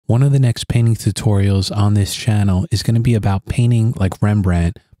One of the next painting tutorials on this channel is going to be about painting like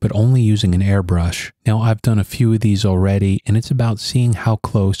Rembrandt, but only using an airbrush. Now I've done a few of these already, and it's about seeing how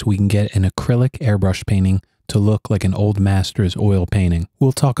close we can get an acrylic airbrush painting to look like an old master's oil painting.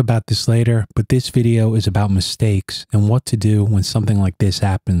 We'll talk about this later, but this video is about mistakes and what to do when something like this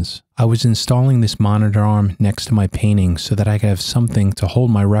happens. I was installing this monitor arm next to my painting so that I could have something to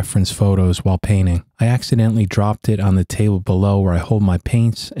hold my reference photos while painting. I accidentally dropped it on the table below where I hold my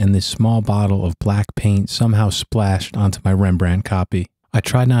paints, and this small bottle of black paint somehow splashed onto my Rembrandt copy. I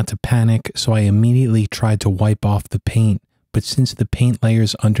tried not to panic, so I immediately tried to wipe off the paint. But since the paint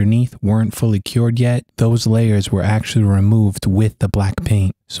layers underneath weren't fully cured yet, those layers were actually removed with the black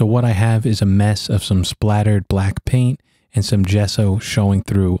paint. So what I have is a mess of some splattered black paint and some gesso showing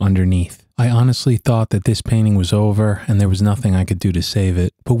through underneath. I honestly thought that this painting was over and there was nothing I could do to save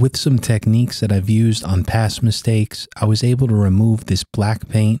it. But with some techniques that I've used on past mistakes, I was able to remove this black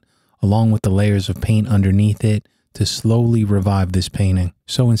paint along with the layers of paint underneath it to slowly revive this painting.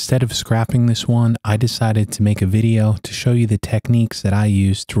 So instead of scrapping this one, I decided to make a video to show you the techniques that I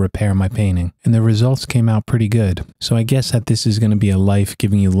used to repair my painting. And the results came out pretty good. So I guess that this is going to be a life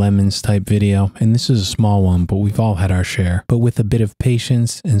giving you lemons type video. And this is a small one, but we've all had our share. But with a bit of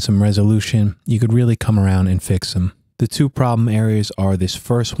patience and some resolution, you could really come around and fix them. The two problem areas are this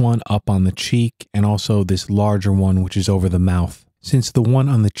first one up on the cheek and also this larger one, which is over the mouth. Since the one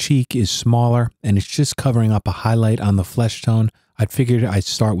on the cheek is smaller and it's just covering up a highlight on the flesh tone, I figured I'd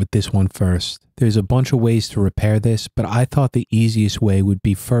start with this one first. There's a bunch of ways to repair this, but I thought the easiest way would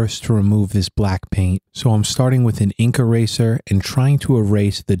be first to remove this black paint. So I'm starting with an ink eraser and trying to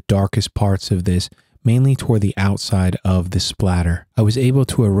erase the darkest parts of this, mainly toward the outside of the splatter. I was able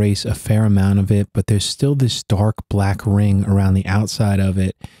to erase a fair amount of it, but there's still this dark black ring around the outside of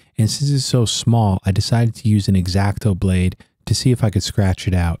it. And since it's so small, I decided to use an X-Acto blade to see if I could scratch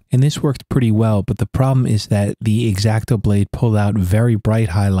it out. And this worked pretty well, but the problem is that the X-Acto blade pulled out very bright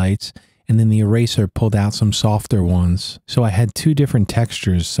highlights and then the eraser pulled out some softer ones. So I had two different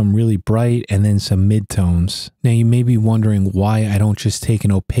textures, some really bright and then some mid-tones. Now you may be wondering why I don't just take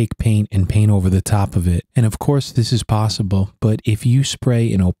an opaque paint and paint over the top of it. And of course this is possible, but if you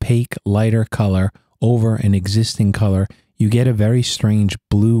spray an opaque lighter color over an existing color, you get a very strange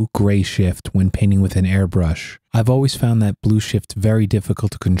blue-gray shift when painting with an airbrush. I've always found that blue shift very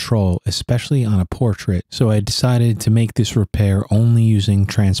difficult to control, especially on a portrait, so I decided to make this repair only using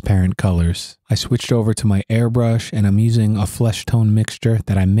transparent colors. I switched over to my airbrush and I'm using a flesh tone mixture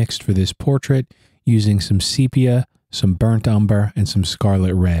that I mixed for this portrait using some sepia, some burnt umber, and some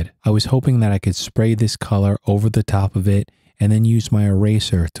scarlet red. I was hoping that I could spray this color over the top of it and then use my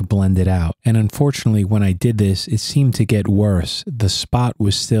eraser to blend it out. And unfortunately, when I did this, it seemed to get worse. The spot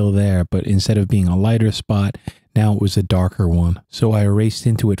was still there, but instead of being a lighter spot, now it was a darker one. So I erased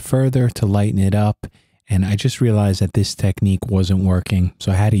into it further to lighten it up, and I just realized that this technique wasn't working,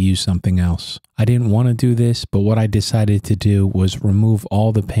 so I had to use something else. I didn't want to do this, but what I decided to do was remove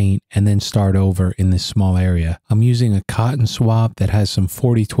all the paint and then start over in this small area. I'm using a cotton swab that has some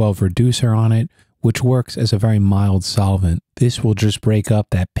 4012 reducer on it, which works as a very mild solvent. This will just break up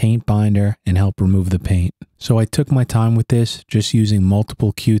that paint binder and help remove the paint. So I took my time with this, just using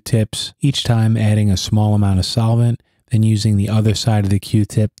multiple Q-tips, each time adding a small amount of solvent, then using the other side of the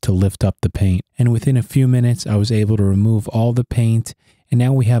Q-tip to lift up the paint. And within a few minutes, I was able to remove all the paint, and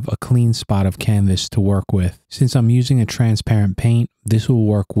now we have a clean spot of canvas to work with. Since I'm using a transparent paint, this will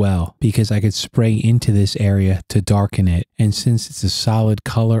work well because I could spray into this area to darken it. And since it's a solid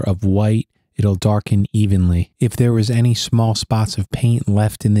color of white, it'll darken evenly. If there was any small spots of paint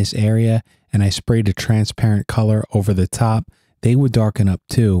left in this area and I sprayed a transparent color over the top, they would darken up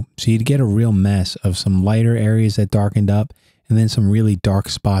too. So you'd get a real mess of some lighter areas that darkened up and then some really dark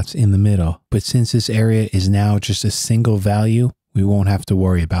spots in the middle. But since this area is now just a single value, we won't have to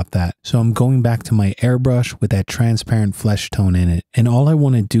worry about that. So I'm going back to my airbrush with that transparent flesh tone in it. And all I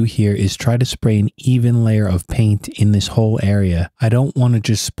want to do here is try to spray an even layer of paint in this whole area. I don't want to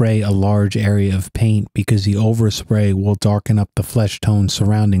just spray a large area of paint because the overspray will darken up the flesh tone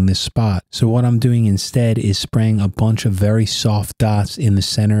surrounding this spot. So what I'm doing instead is spraying a bunch of very soft dots in the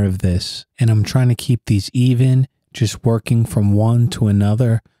center of this. And I'm trying to keep these even, just working from one to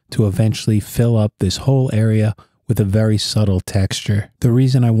another to eventually fill up this whole area with a very subtle texture. The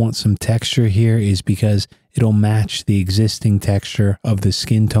reason I want some texture here is because it'll match the existing texture of the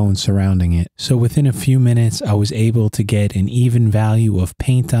skin tone surrounding it. So within a few minutes, I was able to get an even value of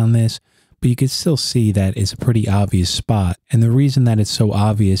paint on this, but you can still see that it's a pretty obvious spot. And the reason that it's so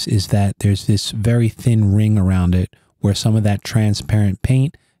obvious is that there's this very thin ring around it where some of that transparent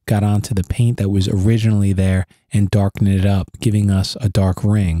paint got onto the paint that was originally there and darkened it up, giving us a dark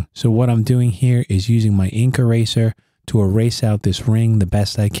ring. So what I'm doing here is using my ink eraser to erase out this ring the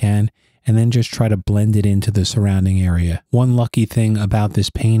best I can, and then just try to blend it into the surrounding area. One lucky thing about this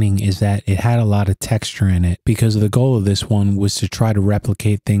painting is that it had a lot of texture in it, because the goal of this one was to try to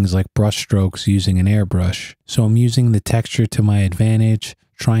replicate things like brush strokes using an airbrush. So I'm using the texture to my advantage,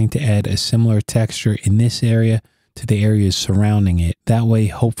 trying to add a similar texture in this area to the areas surrounding it. That way,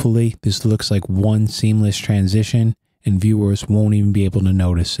 hopefully, this looks like one seamless transition and viewers won't even be able to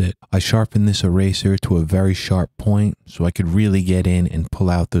notice it. I sharpened this eraser to a very sharp point so I could really get in and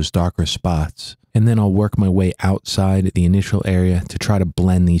pull out those darker spots. And then I'll work my way outside the initial area to try to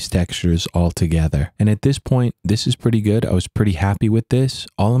blend these textures all together. And at this point, this is pretty good. I was pretty happy with this.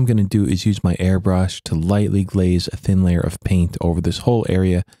 All I'm going to do is use my airbrush to lightly glaze a thin layer of paint over this whole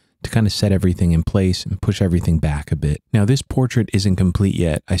area to kind of set everything in place and push everything back a bit. Now this portrait isn't complete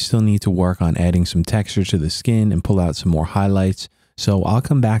yet. I still need to work on adding some texture to the skin and pull out some more highlights. So I'll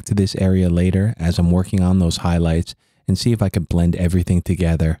come back to this area later as I'm working on those highlights and see if I can blend everything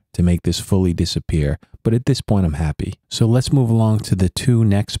together to make this fully disappear. But at this point, I'm happy. So let's move along to the two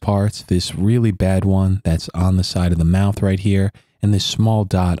next parts. This really bad one that's on the side of the mouth right here, and this small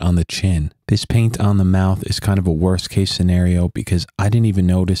dot on the chin. This paint on the mouth is kind of a worst case scenario because I didn't even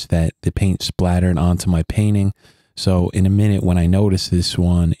notice that the paint splattered onto my painting. So in a minute when I noticed this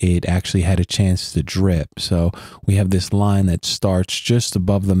one, it actually had a chance to drip. So we have this line that starts just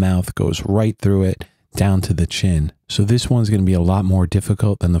above the mouth, goes right through it, down to the chin. So this one's going to be a lot more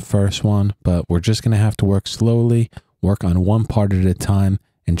difficult than the first one, but we're just going to have to work slowly, work on one part at a time,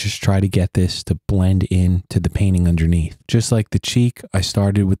 and just try to get this to blend in to the painting underneath. Just like the cheek, I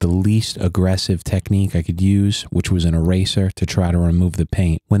started with the least aggressive technique I could use, which was an eraser to try to remove the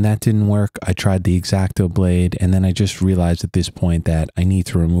paint. When that didn't work, I tried the X-Acto blade, and then I just realized at this point that I need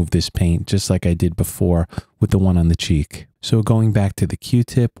to remove this paint just like I did before with the one on the cheek. So going back to the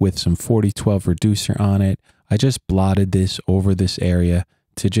Q-tip with some 4012 reducer on it, I just blotted this over this area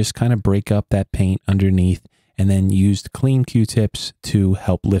to just kind of break up that paint underneath, and then used clean Q-tips to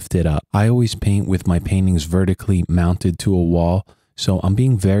help lift it up. I always paint with my paintings vertically mounted to a wall, so I'm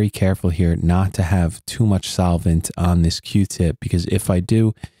being very careful here not to have too much solvent on this Q-tip, because if I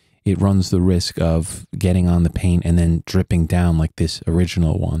do, it runs the risk of getting on the paint and then dripping down like this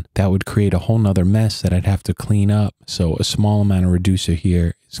original one. That would create a whole nother mess that I'd have to clean up, so a small amount of reducer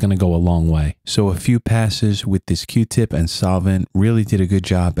here is going to go a long way. So a few passes with this Q-tip and solvent really did a good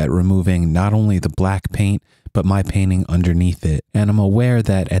job at removing not only the black paint, but my painting underneath it. And I'm aware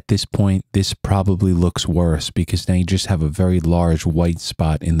that at this point, this probably looks worse because now you just have a very large white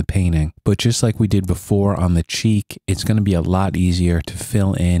spot in the painting. But just like we did before on the cheek, it's going to be a lot easier to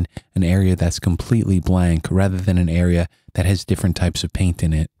fill in an area that's completely blank rather than an area that has different types of paint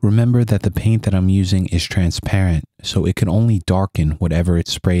in it. Remember that the paint that I'm using is transparent, so it can only darken whatever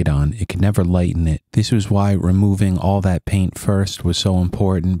it's sprayed on. It can never lighten it. This was why removing all that paint first was so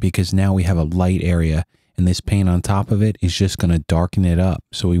important, because now we have a light area, and this paint on top of it is just going to darken it up.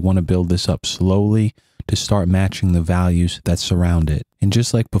 So we want to build this up slowly to start matching the values that surround it. And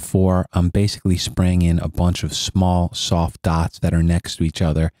just like before, I'm basically spraying in a bunch of small, soft dots that are next to each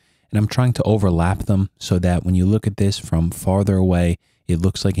other, and I'm trying to overlap them so that when you look at this from farther away, it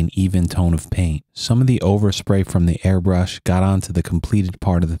looks like an even tone of paint. Some of the overspray from the airbrush got onto the completed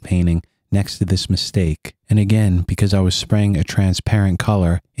part of the painting next to this mistake. And again, because I was spraying a transparent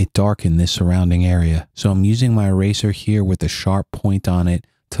color, it darkened this surrounding area. So I'm using my eraser here with a sharp point on it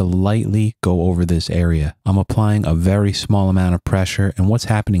to lightly go over this area. I'm applying a very small amount of pressure, and what's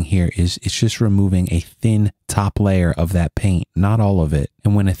happening here is it's just removing a thin top layer of that paint, not all of it.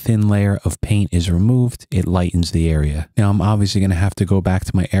 And when a thin layer of paint is removed, it lightens the area. Now I'm obviously going to have to go back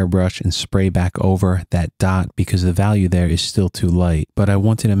to my airbrush and spray back over that dot because the value there is still too light. But I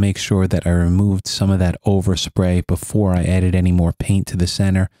wanted to make sure that I removed some of that overspray before I added any more paint to the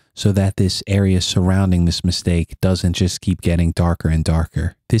center, so that this area surrounding this mistake doesn't just keep getting darker and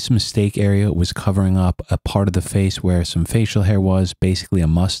darker. This mistake area was covering up a part of the face where some facial hair was, basically a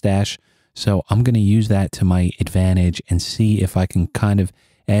mustache. So I'm going to use that to my advantage and see if I can kind of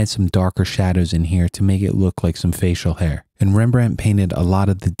add some darker shadows in here to make it look like some facial hair. And Rembrandt painted a lot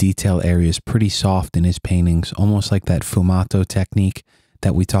of the detail areas pretty soft in his paintings, almost like that fumato technique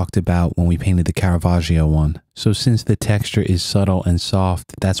that we talked about when we painted the Caravaggio one. So since the texture is subtle and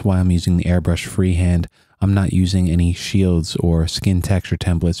soft, that's why I'm using the airbrush freehand. I'm not using any shields or skin texture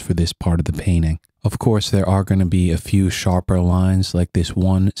templates for this part of the painting. Of course, there are going to be a few sharper lines like this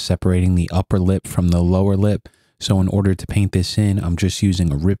one separating the upper lip from the lower lip. So in order to paint this in, I'm just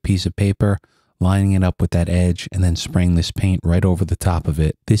using a ripped piece of paper, lining it up with that edge, and then spraying this paint right over the top of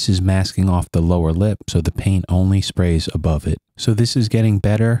it. This is masking off the lower lip, so the paint only sprays above it. So this is getting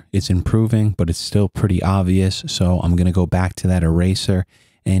better, it's improving, but it's still pretty obvious. So I'm going to go back to that eraser.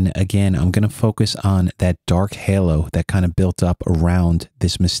 And again, I'm going to focus on that dark halo that kind of built up around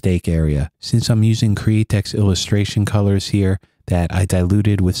this mistake area. Since I'm using Createx illustration colors here that I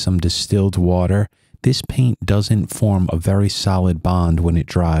diluted with some distilled water, this paint doesn't form a very solid bond when it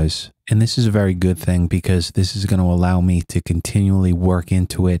dries. And this is a very good thing because this is going to allow me to continually work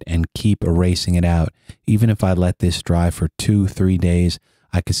into it and keep erasing it out. Even if I let this dry for 2-3 days,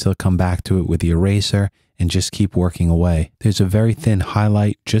 I could still come back to it with the eraser and just keep working away. There's a very thin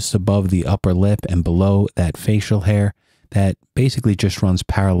highlight just above the upper lip and below that facial hair that basically just runs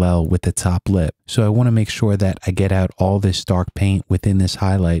parallel with the top lip. So I want to make sure that I get out all this dark paint within this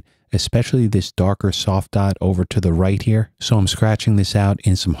highlight, especially this darker soft dot over to the right here. So I'm scratching this out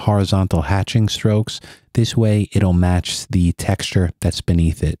in some horizontal hatching strokes. This way it'll match the texture that's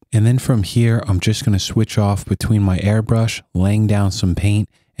beneath it. And then from here, I'm just going to switch off between my airbrush, laying down some paint,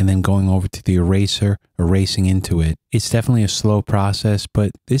 and then going over to the eraser, erasing into it. It's definitely a slow process,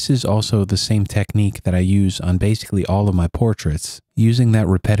 but this is also the same technique that I use on basically all of my portraits. Using that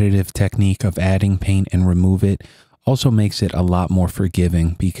repetitive technique of adding paint and remove it also makes it a lot more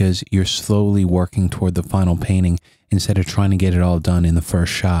forgiving because you're slowly working toward the final painting instead of trying to get it all done in the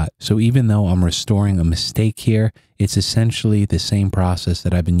first shot. So even though I'm restoring a mistake here, it's essentially the same process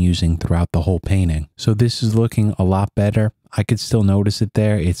that I've been using throughout the whole painting. So this is looking a lot better. I could still notice it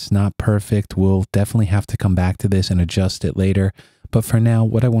there. It's not perfect. We'll definitely have to come back to this and adjust it later. But for now,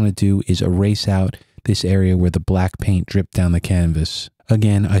 what I want to do is erase out this area where the black paint dripped down the canvas.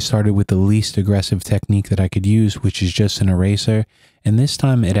 Again, I started with the least aggressive technique that I could use, which is just an eraser. And this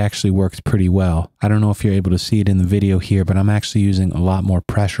time it actually worked pretty well. I don't know if you're able to see it in the video here, but I'm actually using a lot more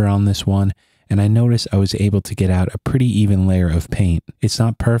pressure on this one. And I noticed I was able to get out a pretty even layer of paint. It's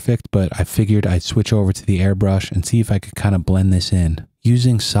not perfect, but I figured I'd switch over to the airbrush and see if I could kind of blend this in.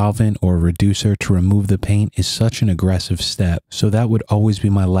 Using solvent or reducer to remove the paint is such an aggressive step, so that would always be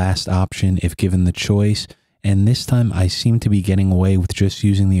my last option if given the choice. And this time I seem to be getting away with just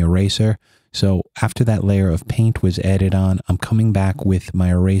using the eraser. So after that layer of paint was added on, I'm coming back with my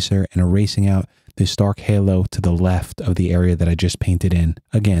eraser and erasing out this dark halo to the left of the area that I just painted in.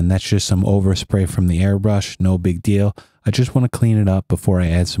 Again, that's just some overspray from the airbrush, no big deal. I just want to clean it up before I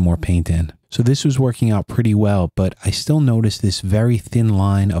add some more paint in. So this was working out pretty well, but I still noticed this very thin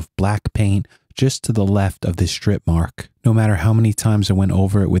line of black paint just to the left of this strip mark. No matter how many times I went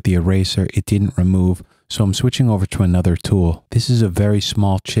over it with the eraser, it didn't remove. So I'm switching over to another tool. This is a very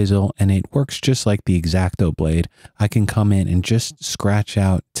small chisel and it works just like the X-Acto blade. I can come in and just scratch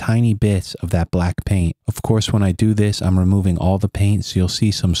out tiny bits of that black paint. Of course, when I do this, I'm removing all the paint, so you'll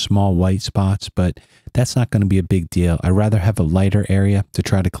see some small white spots, but that's not going to be a big deal. I'd rather have a lighter area to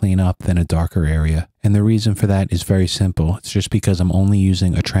try to clean up than a darker area. And the reason for that is very simple. It's just because I'm only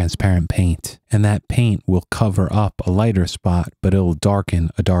using a transparent paint. And that paint will cover up a lighter spot, but it'll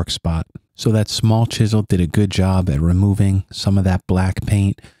darken a dark spot. So that small chisel did a good job at removing some of that black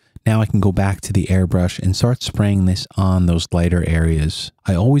paint. Now I can go back to the airbrush and start spraying this on those lighter areas.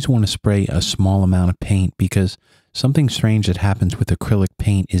 I always want to spray a small amount of paint because something strange that happens with acrylic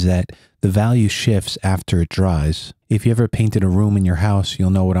paint is that the value shifts after it dries. If you ever painted a room in your house, you'll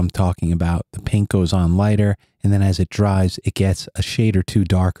know what I'm talking about. The paint goes on lighter, and then as it dries, it gets a shade or two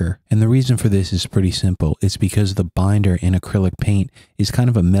darker. And the reason for this is pretty simple. It's because the binder in acrylic paint is kind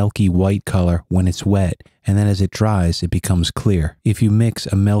of a milky white color when it's wet, and then as it dries, it becomes clear. If you mix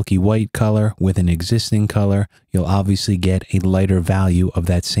a milky white color with an existing color, you'll obviously get a lighter value of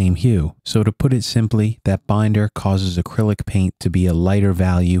that same hue. So to put it simply, that binder causes acrylic paint to be a lighter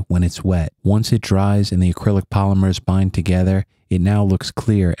value when it's wet. Once it dries and the acrylic polymers bind together, it now looks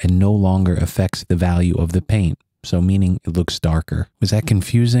clear and no longer affects the value of the paint. So meaning it looks darker. Was that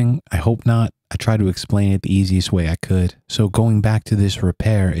confusing? I hope not. I tried to explain it the easiest way I could. So going back to this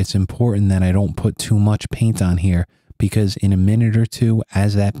repair, it's important that I don't put too much paint on here because in a minute or two,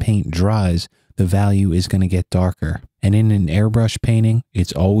 as that paint dries, the value is going to get darker. And in an airbrush painting,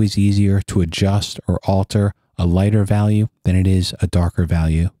 it's always easier to adjust or alter a lighter value than it is a darker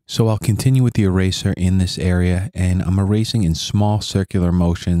value. So I'll continue with the eraser in this area, and I'm erasing in small circular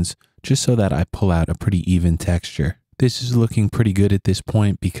motions just so that I pull out a pretty even texture. This is looking pretty good at this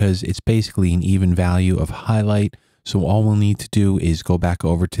point because it's basically an even value of highlight. So all we'll need to do is go back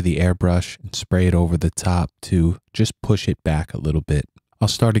over to the airbrush and spray it over the top to just push it back a little bit. I'll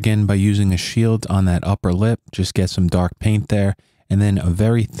start again by using a shield on that upper lip, just get some dark paint there, and then a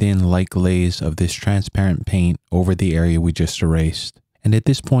very thin light glaze of this transparent paint over the area we just erased. And at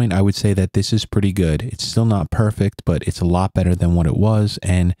this point, I would say that this is pretty good. It's still not perfect, but it's a lot better than what it was.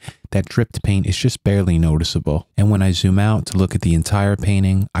 And that dripped paint is just barely noticeable. And when I zoom out to look at the entire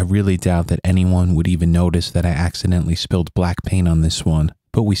painting, I really doubt that anyone would even notice that I accidentally spilled black paint on this one.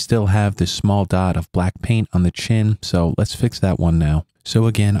 But we still have this small dot of black paint on the chin, so let's fix that one now. So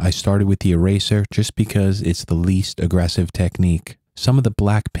again, I started with the eraser just because it's the least aggressive technique. Some of the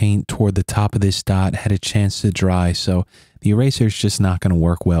black paint toward the top of this dot had a chance to dry, so the eraser is just not going to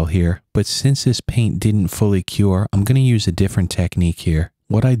work well here. But since this paint didn't fully cure, I'm going to use a different technique here.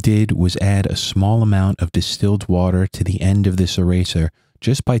 What I did was add a small amount of distilled water to the end of this eraser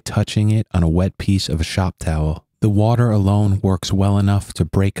just by touching it on a wet piece of a shop towel. The water alone works well enough to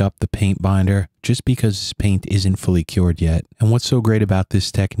break up the paint binder just because this paint isn't fully cured yet. And what's so great about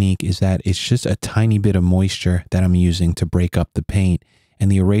this technique is that it's just a tiny bit of moisture that I'm using to break up the paint,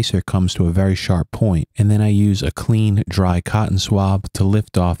 and the eraser comes to a very sharp point. And then I use a clean, dry cotton swab to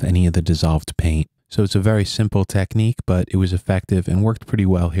lift off any of the dissolved paint. So it's a very simple technique, but it was effective and worked pretty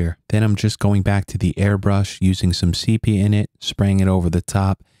well here. Then I'm just going back to the airbrush, using some sepia in it, spraying it over the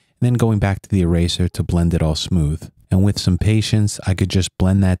top, and then going back to the eraser to blend it all smooth. And with some patience, I could just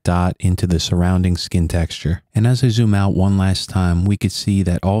blend that dot into the surrounding skin texture. And as I zoom out one last time, we could see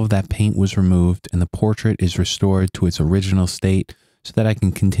that all of that paint was removed and the portrait is restored to its original state so that I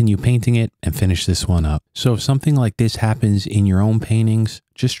can continue painting it and finish this one up. So if something like this happens in your own paintings,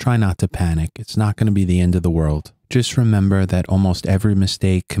 just try not to panic. It's not going to be the end of the world. Just remember that almost every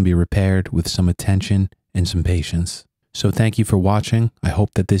mistake can be repaired with some attention and some patience. So thank you for watching. I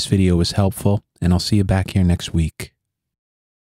hope that this video was helpful, and I'll see you back here next week.